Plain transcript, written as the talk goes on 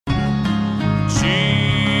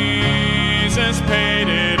has paid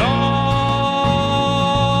it all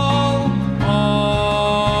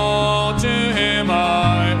to him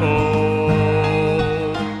I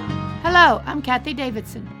owe. Hello, I'm Kathie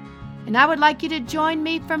Davidson, and I would like you to join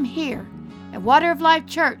me from here at Water of Life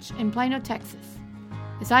Church in Plano, Texas,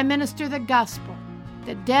 as I minister the gospel,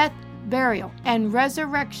 the death, burial, and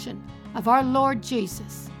resurrection of our Lord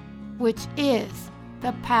Jesus, which is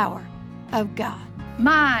the power of God.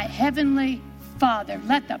 My heavenly Father,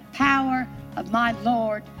 let the power of my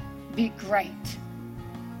Lord be great,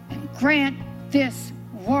 and grant this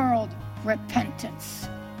world repentance.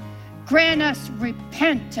 Grant us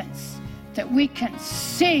repentance that we can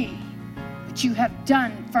see what you have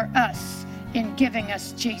done for us in giving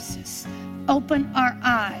us Jesus. Open our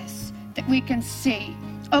eyes that we can see.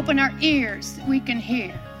 Open our ears that we can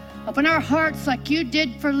hear. Open our hearts like you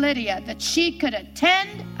did for Lydia, that she could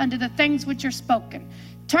attend unto the things which are spoken.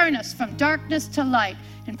 Turn us from darkness to light,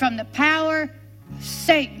 and from the power of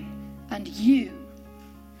Satan unto you.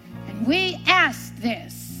 And we ask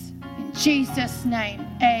this in Jesus' name,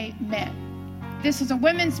 amen. This is a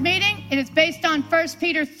women's meeting. It is based on 1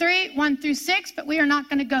 Peter 3, 1 through 6, but we are not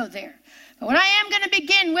going to go there. But what I am going to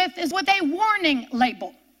begin with is with a warning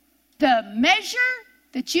label. The measure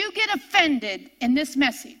that you get offended in this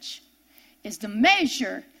message is the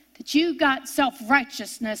measure that you got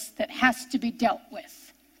self-righteousness that has to be dealt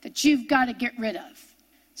with, that you've got to get rid of.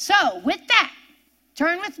 So with that,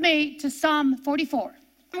 turn with me to Psalm 44.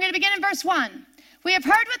 I'm going to begin in verse 1. We have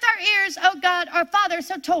heard with our ears, O God, our fathers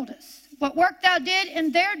have told us what work thou did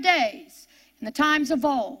in their days, in the times of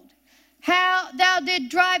old, how thou did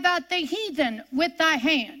drive out the heathen with thy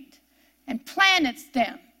hand, and plantedst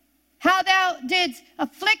them, how thou didst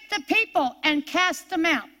afflict the people and cast them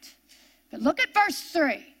out. But look at verse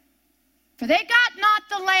 3. For they got not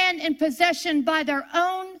the land in possession by their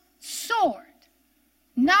own sword,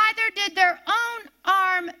 neither did their own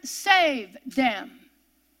arm save them.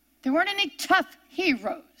 There weren't any tough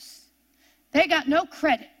heroes. They got no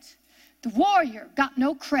credit. The warrior got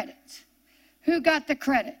no credit. Who got the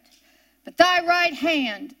credit? But thy right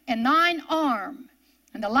hand and thine arm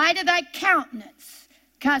and the light of thy countenance,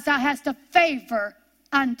 because thou hast a favor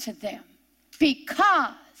unto them.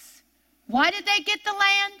 Because, why did they get the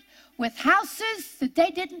land? With houses that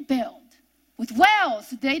they didn't build, with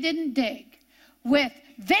wells that they didn't dig, with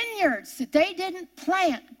vineyards that they didn't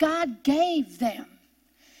plant. God gave them.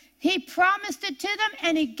 He promised it to them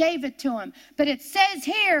and he gave it to them. But it says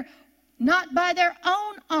here, not by their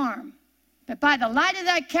own arm, but by the light of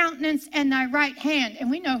thy countenance and thy right hand. And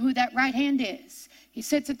we know who that right hand is. He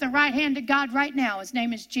sits at the right hand of God right now. His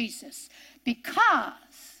name is Jesus.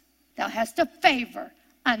 Because thou hast a favor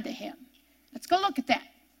unto him. Let's go look at that.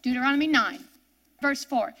 Deuteronomy 9, verse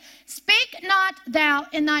 4. Speak not thou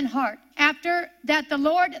in thine heart, after that the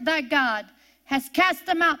Lord thy God has cast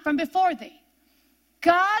them out from before thee.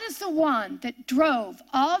 God is the one that drove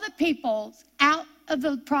all the peoples out of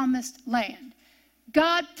the promised land.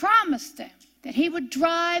 God promised them that he would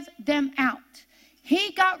drive them out.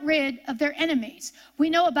 He got rid of their enemies. We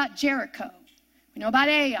know about Jericho. We know about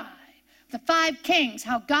Ai, the 5 kings,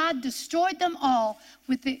 how God destroyed them all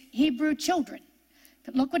with the Hebrew children.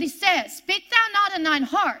 But look what he says. Speak thou not in thine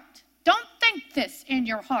heart. Don't think this in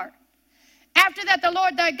your heart. After that the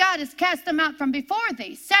Lord thy God has cast them out from before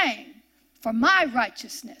thee, saying, for my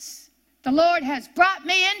righteousness, the Lord has brought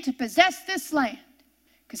me in to possess this land.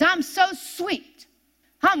 Because I'm so sweet.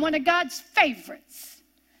 I'm one of God's favorites.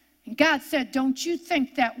 And God said, don't you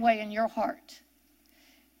think that way in your heart.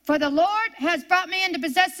 For the Lord has brought me in to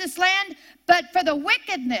possess this land, but for the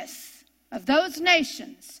wickedness of those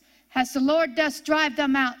nations has the Lord dost drive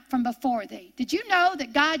them out from before thee. Did you know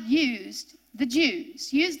that God used the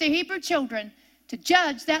Jews, used the Hebrew children to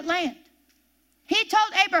judge that land? He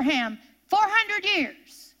told Abraham, 400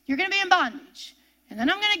 years, you're going to be in bondage, and then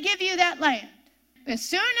I'm going to give you that land. As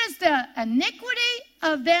soon as the iniquity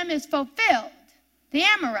of them is fulfilled, the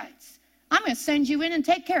Amorites, I'm going to send you in and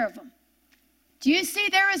take care of them. Do you see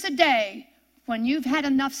there is a day when you've had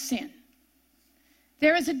enough sin?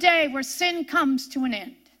 There is a day where sin comes to an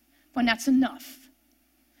end, when that's enough.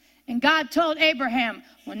 And God told Abraham,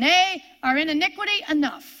 when they are in iniquity,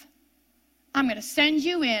 enough. I'm going to send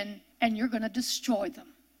you in and you're going to destroy them.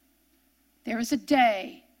 There is a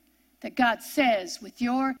day that God says, with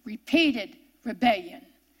your repeated rebellion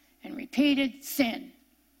and repeated sin,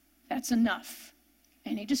 that's enough.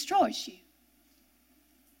 And he destroys you.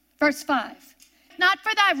 Verse 5. Not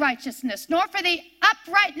for thy righteousness, nor for the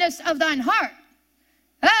uprightness of thine heart.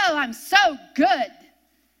 Oh, I'm so good.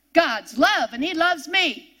 God's love, and he loves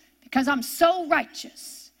me because I'm so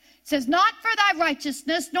righteous. It says, not for thy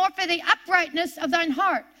righteousness, nor for the uprightness of thine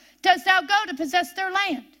heart dost thou go to possess their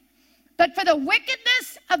land. But for the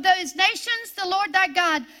wickedness of those nations, the Lord thy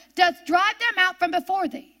God doth drive them out from before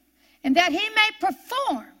thee, and that he may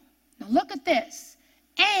perform, now look at this,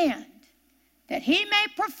 and that he may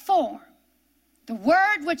perform the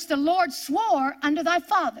word which the Lord swore unto thy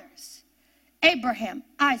fathers, Abraham,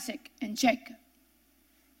 Isaac, and Jacob.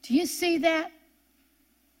 Do you see that?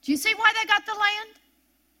 Do you see why they got the land?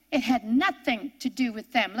 It had nothing to do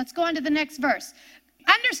with them. Let's go on to the next verse.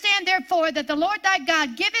 Understand, therefore, that the Lord thy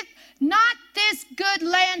God giveth not this good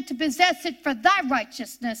land to possess it for thy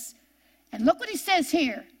righteousness. And look what he says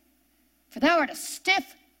here. For thou art a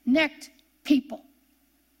stiff-necked people.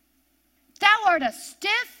 Thou art a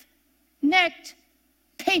stiff-necked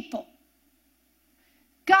people.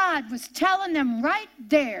 God was telling them right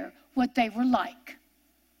there what they were like.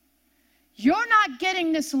 You're not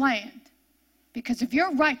getting this land because of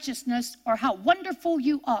your righteousness or how wonderful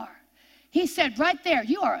you are. He said right there,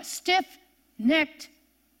 you are a stiff-necked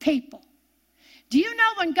people. Do you know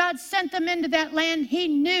when God sent them into that land, he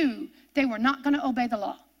knew they were not going to obey the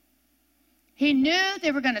law. He knew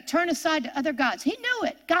they were going to turn aside to other gods. He knew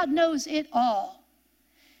it. God knows it all.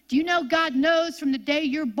 Do you know God knows from the day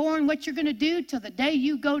you're born what you're going to do till the day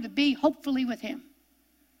you go to be hopefully with him?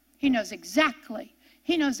 He knows exactly.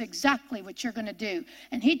 He knows exactly what you're going to do.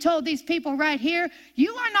 And he told these people right here,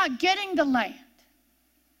 you are not getting the land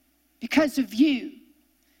because of you,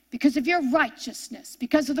 because of your righteousness,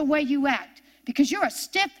 because of the way you act, because you're a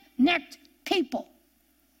stiff-necked people.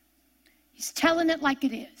 He's telling it like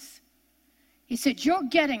it is. He said, you're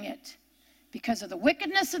getting it because of the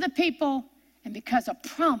wickedness of the people and because of a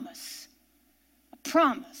promise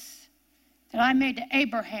that I made to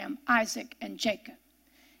Abraham, Isaac, and Jacob.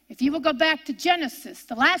 If you will go back to Genesis,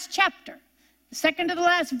 the last chapter, the second to the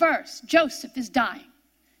last verse, Joseph is dying.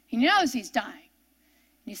 He knows he's dying.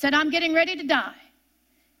 And he said, I'm getting ready to die.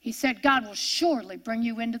 He said, God will surely bring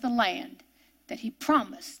you into the land that he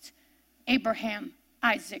promised Abraham,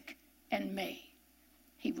 Isaac, and me.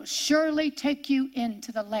 He will surely take you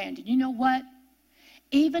into the land. And you know what?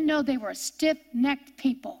 Even though they were a stiff-necked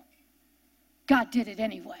people, God did it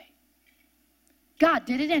anyway. God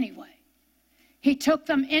did it anyway. He took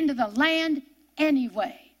them into the land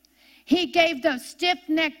anyway. He gave those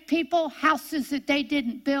stiff-necked people houses that they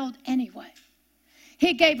didn't build anyway.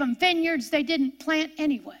 He gave them vineyards they didn't plant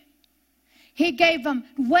anyway. He gave them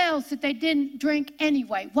wells that they didn't drink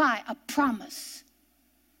anyway. Why? A promise.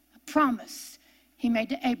 A promise he made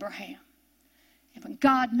to Abraham. And when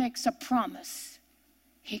God makes a promise,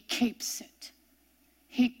 he keeps it.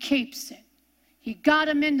 He keeps it. He got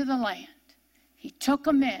them into the land. He took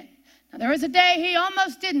them in. Now, there was a day he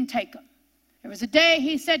almost didn't take them. There was a day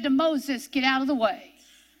he said to Moses, get out of the way.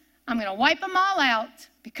 I'm going to wipe them all out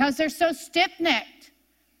because they're so stiff-necked.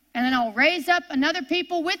 And then I'll raise up another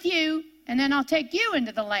people with you, and then I'll take you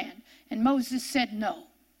into the land. And Moses said no.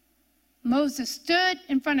 Moses stood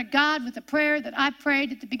in front of God with a prayer that I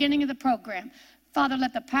prayed at the beginning of the program. Father,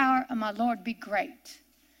 let the power of my Lord be great.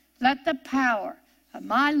 Let the power of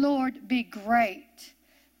my Lord be great.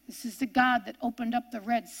 This is the God that opened up the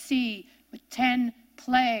Red Sea with 10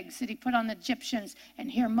 plagues that he put on the Egyptians.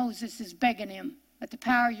 And here Moses is begging him, let the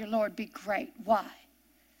power of your Lord be great. Why?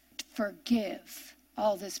 To forgive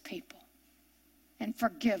all this people. And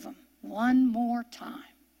forgive them one more time,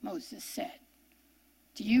 Moses said.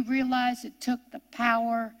 Do you realize it took the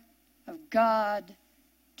power of God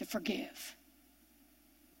to forgive?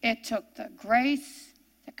 It took the grace,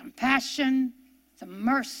 the compassion, the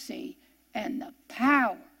mercy, and the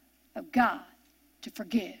power of God to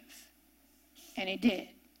forgive. And he did.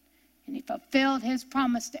 And he fulfilled his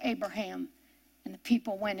promise to Abraham, and the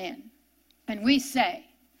people went in. And we say,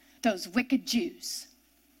 those wicked Jews,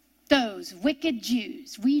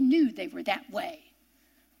 we knew they were that way.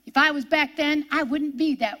 If I was back then, I wouldn't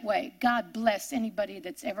be that way. God bless anybody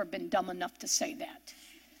that's ever been dumb enough to say that.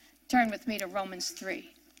 Turn with me to Romans 3.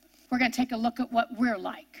 We're going to take a look at what we're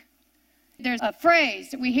like. There's a phrase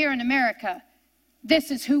that we hear in America, this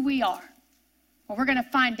is who we are. Well, we're going to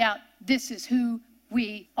find out this is who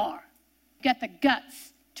we are. Get the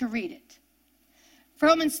guts to read it.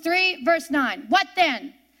 Romans 3, verse 9. What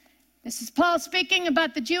then? This is Paul speaking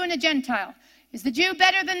about the Jew and the Gentile. Is the Jew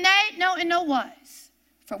better than they? No, in no wise.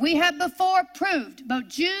 For we have before proved, both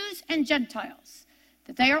Jews and Gentiles,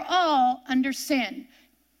 that they are all under sin.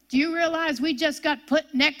 Do you realize we just got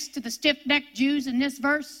put next to the stiff-necked Jews in this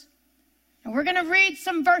verse? And we're going to read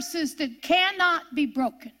some verses that cannot be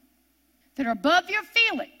broken, that are above your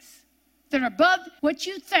feelings, that are above what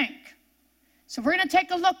you think. So we're going to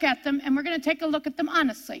take a look at them, and we're going to take a look at them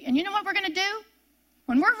honestly. And you know what we're going to do?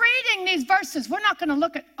 When we're reading these verses, we're not going to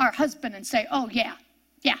look at our husband and say, oh, yeah,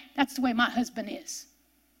 that's the way my husband is.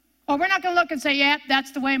 Or we're not going to look and say, yeah,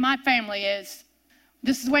 that's the way my family is.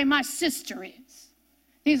 This is the way my sister is.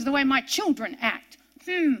 These are the way my children act.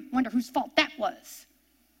 Wonder whose fault that was.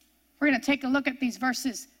 We're going to take a look at these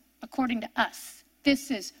verses according to us.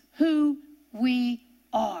 This is who we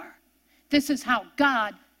are. This is how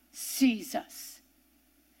God sees us.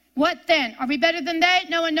 What then? Are we better than they?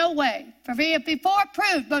 No, in no way. For we have before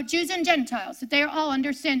proved, both Jews and Gentiles, that they are all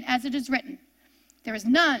under sin, as it is written. There is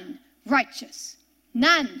none righteous.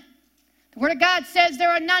 None. The Word of God says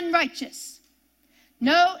there are none righteous.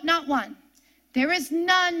 No, not one. There is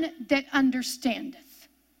none that understandeth.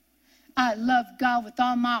 I love God with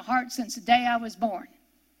all my heart since the day I was born.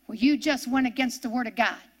 Well, you just went against the Word of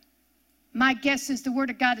God. My guess is the Word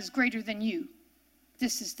of God is greater than you.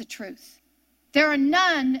 This is the truth. There are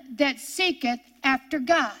none that seeketh after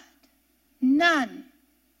God. None.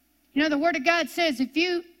 You know, the Word of God says if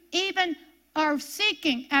you even are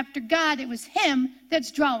seeking after God, it was Him that's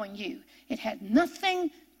drawing you. It had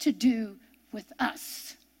nothing to do with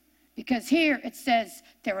us. Because here it says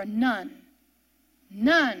there are none.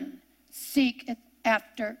 None seeketh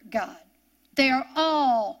after God. They are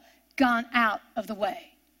all gone out of the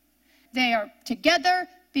way. They are together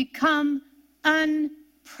become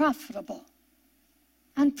unprofitable.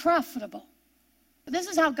 Unprofitable. This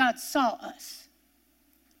is how God saw us.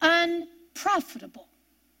 Unprofitable.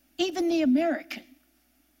 Even the American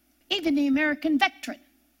veteran,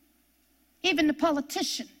 even the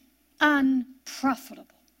politician, unprofitable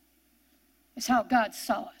is how God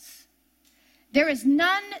saw us. There is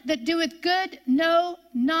none that doeth good, no,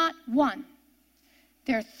 not one.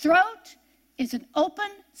 Their throat is an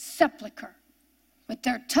open sepulchre. With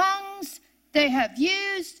their tongues they have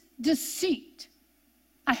used deceit.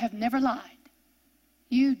 I have never lied.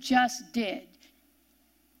 You just did.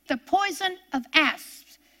 The poison of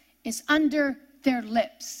asps is under their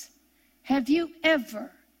lips. Have you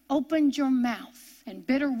ever opened your mouth and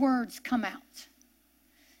bitter words come out?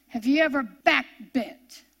 Have you ever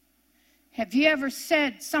backbit? Have you ever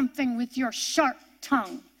said something with your sharp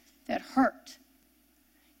tongue that hurt?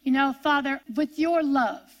 You know, Father, with your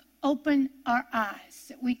love, open our eyes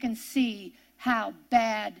that we can see how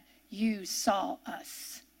bad you saw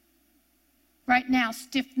us. Right now,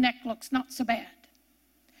 stiff neck looks not so bad.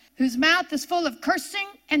 Whose mouth is full of cursing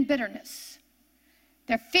and bitterness.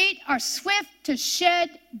 Their feet are swift to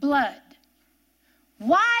shed blood.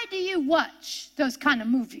 Why do you watch those kind of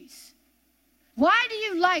movies? Why do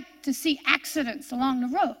you like to see accidents along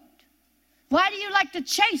the road? Why do you like to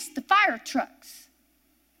chase the fire trucks?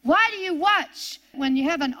 Why do you watch when you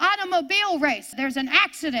have an automobile race, there's an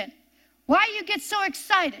accident? Why do you get so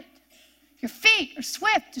excited? Your feet are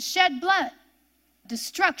swift to shed blood.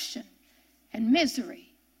 Destruction and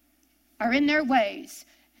misery are in their ways,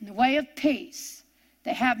 in the way of peace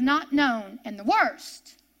they have not known, and the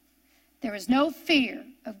worst, there is no fear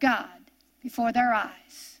of God before their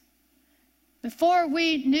eyes. Before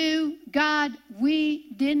we knew God,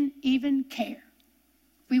 we didn't even care.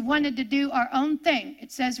 We wanted to do our own thing,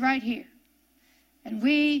 it says right here. And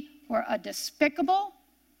we were a despicable,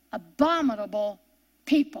 abominable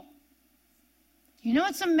people. You know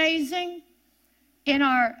what's amazing? In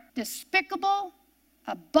our despicable,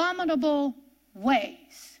 abominable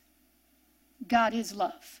ways, God is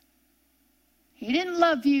love. He didn't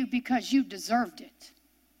love you because you deserved it.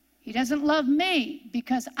 He doesn't love me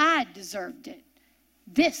because I deserved it.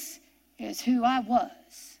 This is who I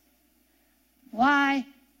was. Why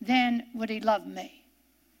then would he love me?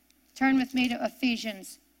 Turn with me to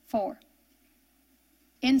Ephesians 4.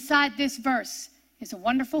 Inside this verse is a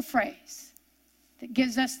wonderful phrase that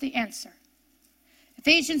gives us the answer.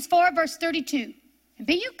 Ephesians 4, verse 32. And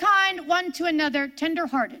be you kind one to another,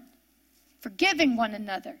 tenderhearted, forgiving one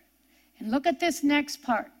another. And look at this next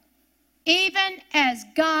part. Even as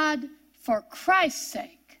God, for Christ's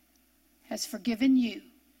sake, has forgiven you.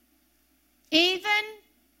 Even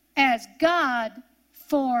as God,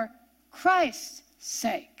 for Christ's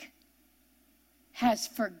sake, has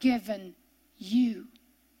forgiven you.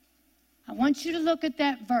 I want you to look at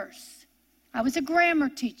that verse. I was a grammar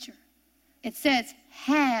teacher. It says,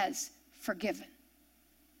 has forgiven.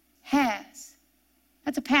 Has.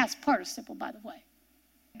 That's a past participle, by the way.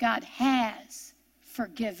 God has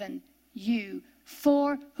forgiven you.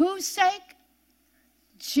 For whose sake?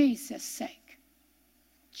 Jesus' sake.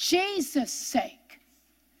 Jesus' sake.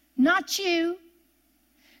 Not you.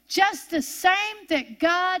 Just the same that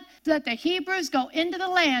God let the Hebrews go into the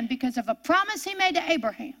land because of a promise he made to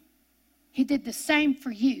Abraham. He did the same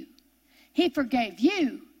for you. He forgave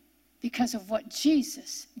you because of what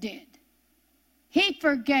Jesus did. He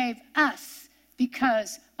forgave us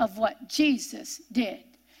because of what Jesus did.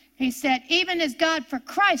 He said, even as God for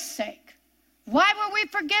Christ's sake. Why were we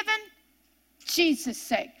forgiven? Jesus'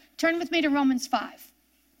 sake. Turn with me to Romans 5.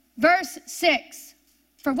 Verse 6.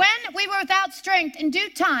 For when we were without strength, in due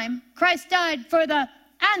time, Christ died for the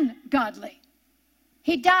ungodly.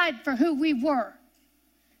 He died for who we were.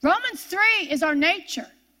 Romans 3 is our nature.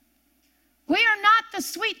 We are not the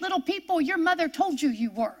sweet little people your mother told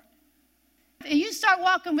you were. If you start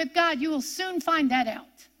walking with God, you will soon find that out.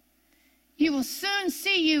 You will soon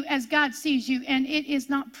see you as God sees you, and it is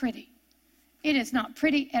not pretty. It is not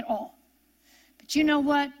pretty at all. But you know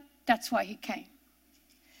what? That's why he came.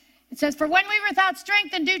 It says, for when we were without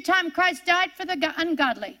strength, in due time Christ died for the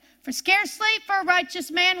ungodly. For scarcely for a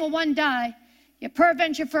righteous man will one die, yet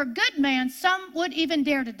peradventure for a good man some would even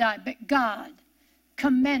dare to die. But God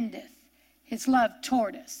commendeth his love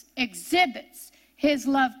toward us, exhibits his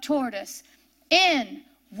love toward us in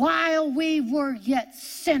while we were yet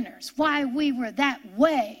sinners, why we were that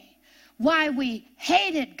way, why we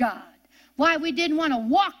hated God, why we didn't want to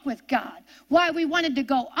walk with God, why we wanted to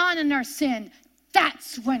go on in our sin.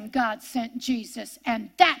 That's when God sent Jesus, and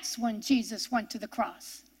that's when Jesus went to the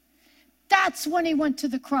cross. That's when he went to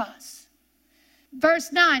the cross.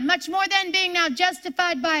 Verse 9, much more than being now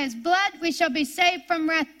justified by his blood, we shall be saved from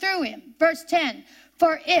wrath through him. Verse 10,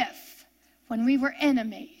 for if, when we were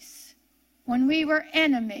enemies,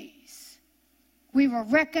 we were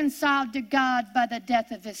reconciled to God by the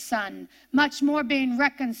death of his Son, much more being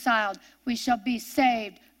reconciled, we shall be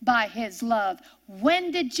saved by his love.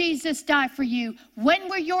 When did Jesus die for you? When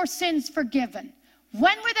were your sins forgiven?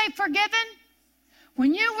 When were they forgiven?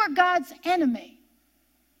 When you were God's enemy.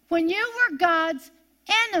 When you were God's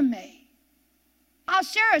enemy. I'll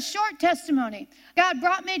share a short testimony. God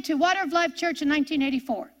brought me to Water of Life Church in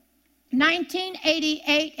 1984.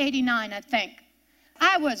 1988, 89, I think.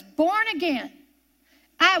 I was born again.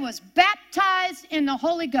 I was baptized in the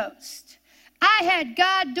Holy Ghost. I had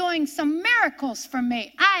God doing some miracles for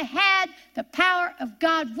me. I had the power of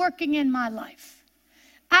God working in my life.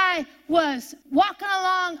 I was walking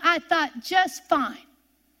along, I thought, just fine.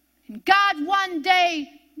 And God one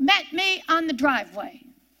day met me on the driveway.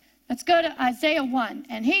 Let's go to Isaiah 1.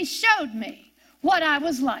 And he showed me what I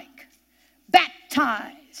was like.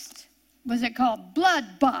 Baptized. Was it called?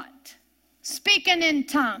 Blood-bought. Speaking in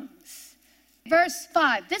tongues. Verse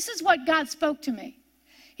 5. This is what God spoke to me.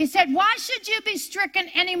 He said, why should you be stricken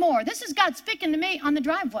anymore? This is God speaking to me on the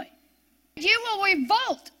driveway. You will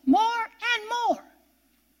revolt more and more.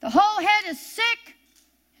 The whole head is sick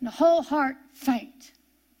and the whole heart faint.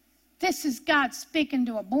 This is God speaking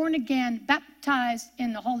to a born-again, baptized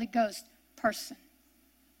in the Holy Ghost person.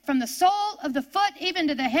 From the sole of the foot even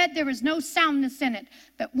to the head, there is no soundness in it,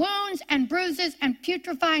 but wounds and bruises and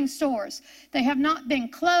putrefying sores. They have not been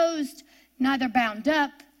closed, neither bound up,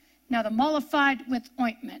 neither mollified with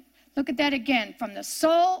ointment. Look at that again. From the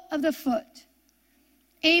sole of the foot,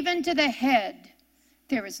 even to the head,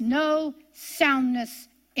 there is no soundness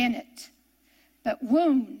in it, but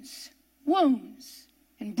wounds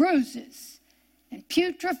and bruises and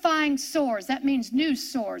putrefying sores. That means new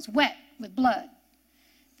sores, wet with blood.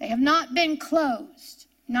 They have not been closed,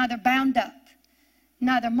 neither bound up,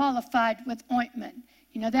 neither mollified with ointment.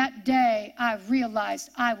 You know, that day I realized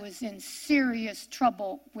I was in serious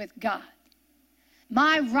trouble with God.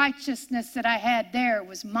 My righteousness that I had there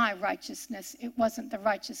was my righteousness. It wasn't the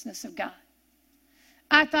righteousness of God.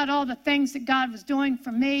 I thought all the things that God was doing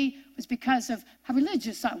for me was because of how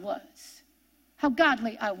religious I was, how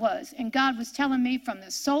godly I was. And God was telling me, from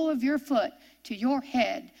the sole of your foot to your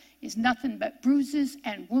head is nothing but bruises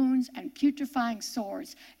and wounds and putrefying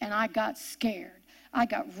sores. And I got scared. I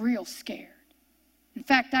got real scared. In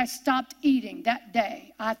fact, I stopped eating that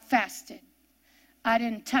day. I fasted. I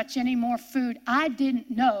didn't touch any more food. I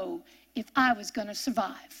didn't know if I was going to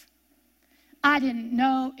survive. I didn't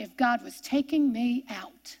know if God was taking me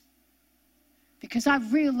out, because I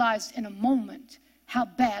realized in a moment how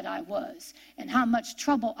bad I was and how much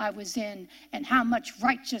trouble I was in and how much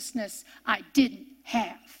righteousness I didn't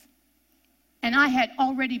have. And I had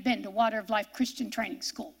already been to Water of Life Christian Training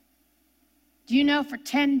School. Do you know, for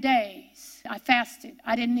 10 days I fasted.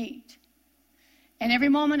 I didn't eat. And every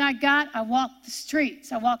moment I got, I walked the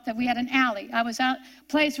streets. We had an alley. I was out a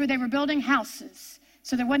place where they were building houses.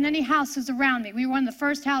 So there wasn't any houses around me. We were one of the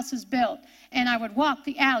first houses built. And I would walk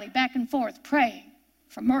the alley back and forth praying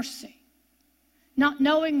for mercy, not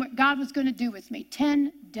knowing what God was going to do with me.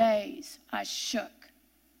 10 days I shook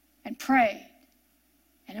and prayed.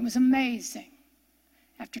 And it was amazing.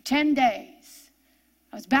 After 10 days,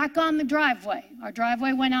 I was back on the driveway. Our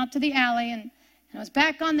driveway went out to the alley, and And I was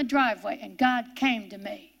back on the driveway, and God came to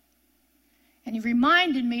me. And he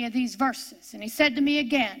reminded me of these verses. And he said to me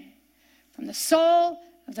again, from the sole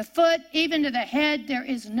of the foot even to the head, there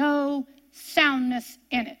is no soundness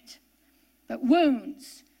in it, but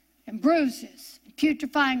wounds and bruises and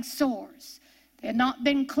putrefying sores. They had not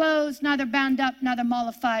been closed, neither bound up, neither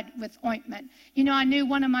mollified with ointment. You know, I knew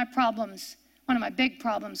one of my big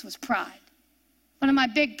problems was pride. One of my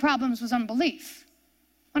big problems was unbelief.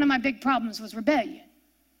 One of my big problems was rebellion.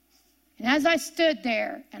 And as I stood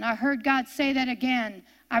there and I heard God say that again,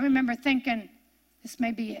 I remember thinking, this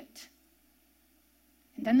may be it.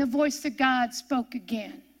 And then the voice of God spoke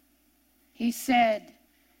again. He said,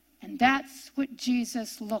 and that's what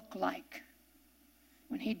Jesus looked like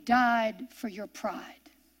when he died for your pride,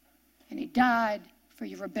 and he died for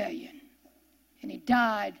your rebellion, and he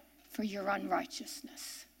died for your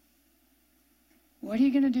unrighteousness. What are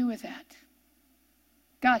you going to do with that?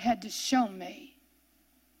 God had to show me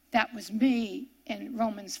that was me in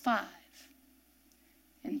Romans 5.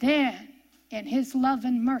 And then, in his love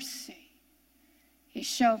and mercy, he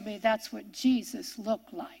showed me that's what Jesus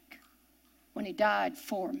looked like when he died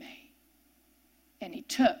for me. And he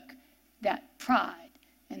took that pride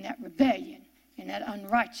and that rebellion and that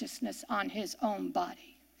unrighteousness on his own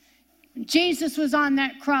body. When Jesus was on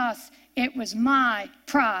that cross, it was my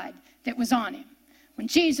pride that was on him. When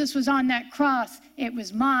Jesus was on that cross, it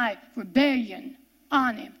was my rebellion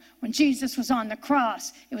on him. When Jesus was on the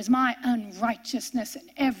cross, it was my unrighteousness, and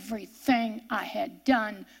everything I had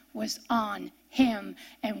done was on him.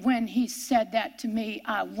 And when he said that to me,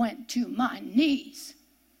 I went to my knees,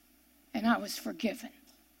 and I was forgiven.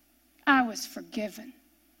 I was forgiven.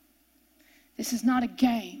 This is not a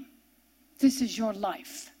game. This is your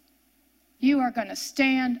life. You are going to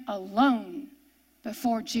stand alone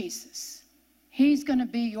before Jesus. He's going to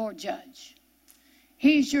be your judge.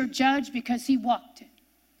 He's your judge because he walked it.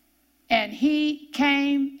 And he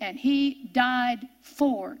came and he died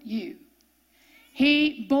for you.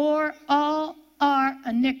 He bore all our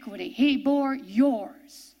iniquity. He bore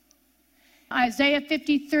yours. Isaiah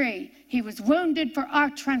 53, he was wounded for our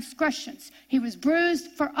transgressions. He was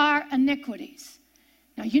bruised for our iniquities.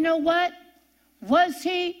 Now, you know what? Was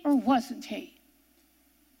he or wasn't he?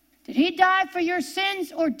 Did he die for your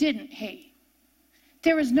sins or didn't he?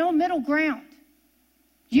 There is no middle ground.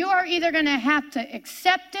 You are either going to have to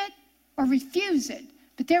accept it or refuse it,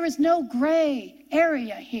 but there is no gray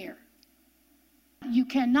area here. You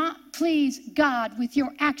cannot please God with your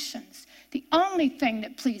actions. The only thing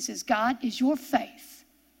that pleases God is your faith,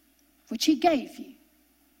 which he gave you.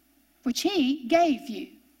 Which he gave you.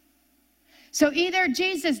 So either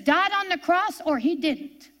Jesus died on the cross or he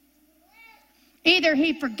didn't. Either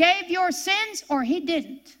he forgave your sins or he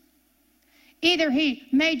didn't. Either he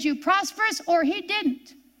made you prosperous or he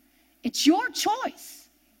didn't. It's your choice.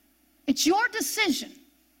 It's your decision.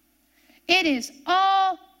 It is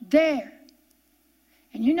all there.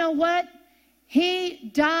 And you know what?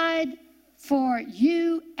 He died for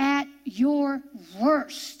you at your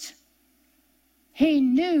worst. He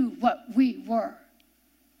knew what we were.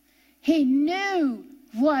 He knew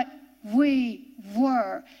what we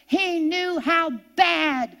were. He knew how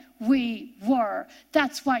bad we were.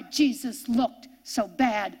 That's why Jesus looked so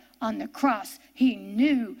bad on the cross. He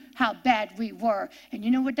knew how bad we were. And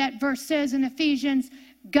you know what that verse says in Ephesians?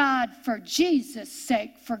 God, for Jesus'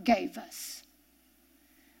 sake, forgave us.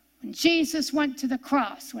 When Jesus went to the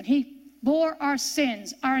cross, when he bore our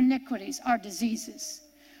sins, our iniquities, our diseases,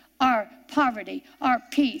 our poverty, our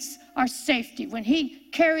peace, our safety, when he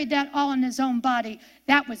carried that all in his own body,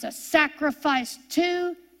 that was a sacrifice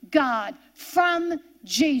to God from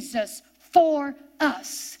Jesus for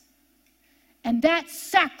us. And that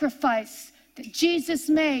sacrifice that Jesus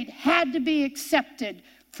made had to be accepted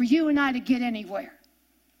for you and I to get anywhere.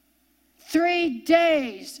 3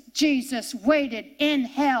 days Jesus waited in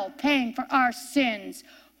hell, paying for our sins,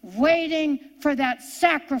 waiting for that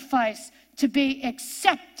sacrifice to be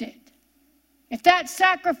accepted. If that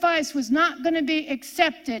sacrifice was not going to be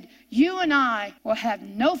accepted, you and I will have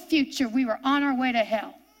no future. We were on our way to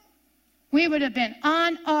hell. We would have been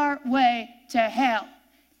on our way to hell.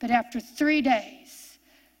 But after 3 days,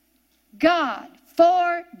 God,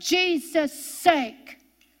 for Jesus' sake,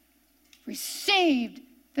 received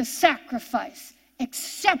the sacrifice,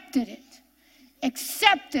 accepted it,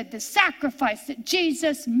 accepted the sacrifice that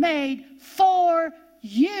Jesus made for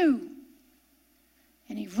you.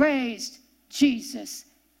 And he raised Jesus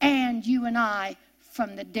and you and I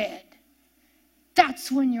from the dead.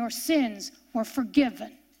 That's when your sins were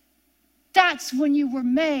forgiven. That's when you were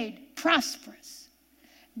made prosperous.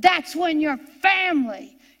 That's when your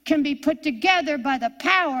family can be put together by the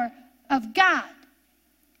power of God.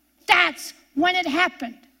 That's when it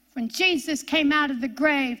happened. When Jesus came out of the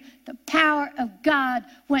grave, the power of God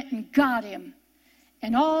went and got him.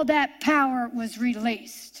 And all that power was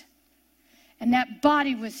released. And that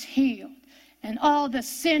body was healed. And all the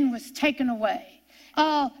sin was taken away.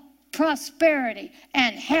 All prosperity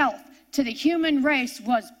and health to the human race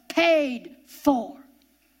was paid for.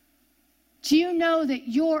 Do you know that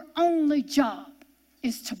your only job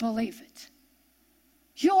is to believe it?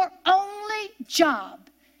 Your only job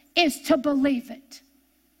is to believe it.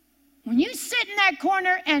 When you sit in that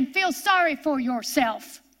corner and feel sorry for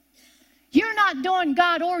yourself, you're not doing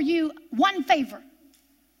God or you one favor.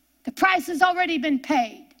 The price has already been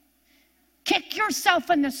paid. Kick yourself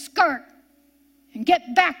in the skirt and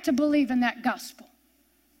get back to believing that gospel.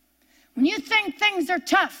 When you think things are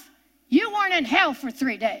tough, you weren't in hell for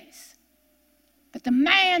 3 days. But the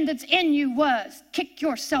man that's in you was. Kick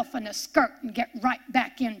yourself in the skirt and get right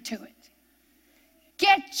back into it.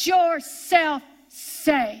 Get yourself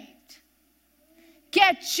saved.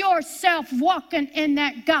 Get yourself walking in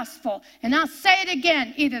that gospel. And I'll say it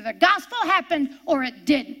again, either the gospel happened or it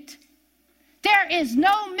didn't. There is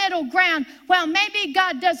no middle ground. Well, maybe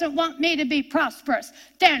God doesn't want me to be prosperous.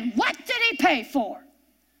 Then what did he pay for?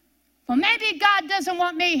 Well, maybe God doesn't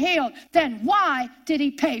want me healed. Then why did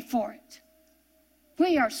he pay for it?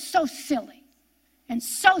 We are so silly and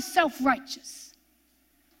so self-righteous.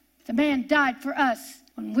 The man died for us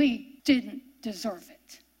when we didn't deserve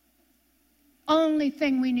it. Only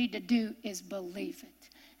thing we need to do is believe it.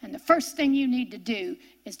 And the first thing you need to do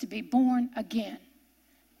is to be born again.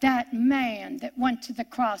 That man that went to the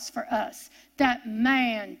cross for us, that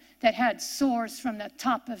man that had sores from the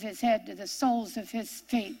top of his head to the soles of his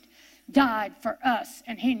feet, died for us,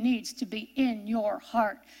 and he needs to be in your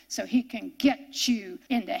heart so he can get you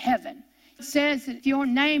into heaven. It says that if your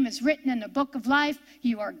name is written in the book of life,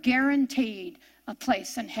 you are guaranteed a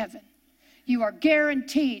place in heaven. You are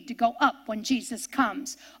guaranteed to go up when Jesus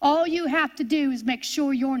comes. All you have to do is make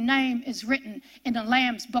sure your name is written in the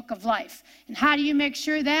Lamb's book of life. And how do you make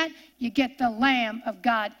sure that? You get the Lamb of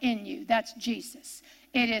God in you. That's Jesus.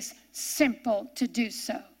 It is simple to do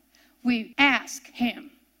so. We ask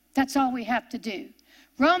him. That's all we have to do.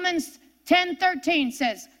 Romans 10:13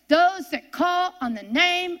 says, those that call on the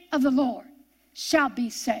name of the Lord shall be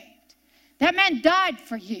saved. That man died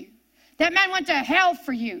for you. That man went to hell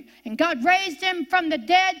for you. And God raised him from the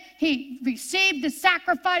dead. He received the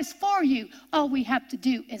sacrifice for you. All we have to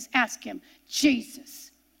do is ask him,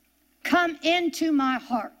 Jesus, come into my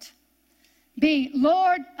heart. Be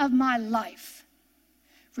Lord of my life.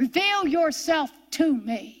 Reveal yourself to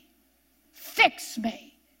me. Fix me.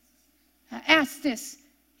 I ask this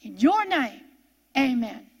in your name.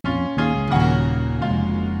 Amen.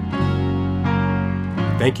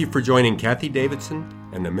 Thank you for joining Kathie Davidson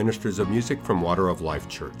and the Ministers of Music from Water of Life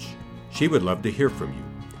Church. She would love to hear from you.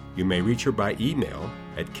 You may reach her by email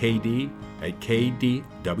at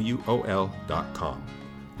kd@kdwol.com.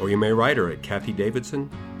 Or you may write her at Kathie Davidson,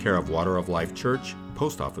 care of Water of Life Church,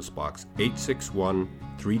 Post Office Box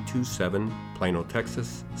 861-327, Plano,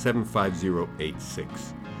 Texas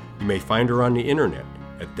 75086. You may find her on the internet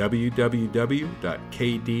at www.kdwol.com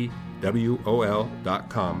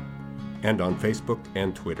and on Facebook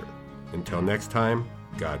and Twitter. Until next time,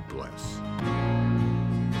 God bless.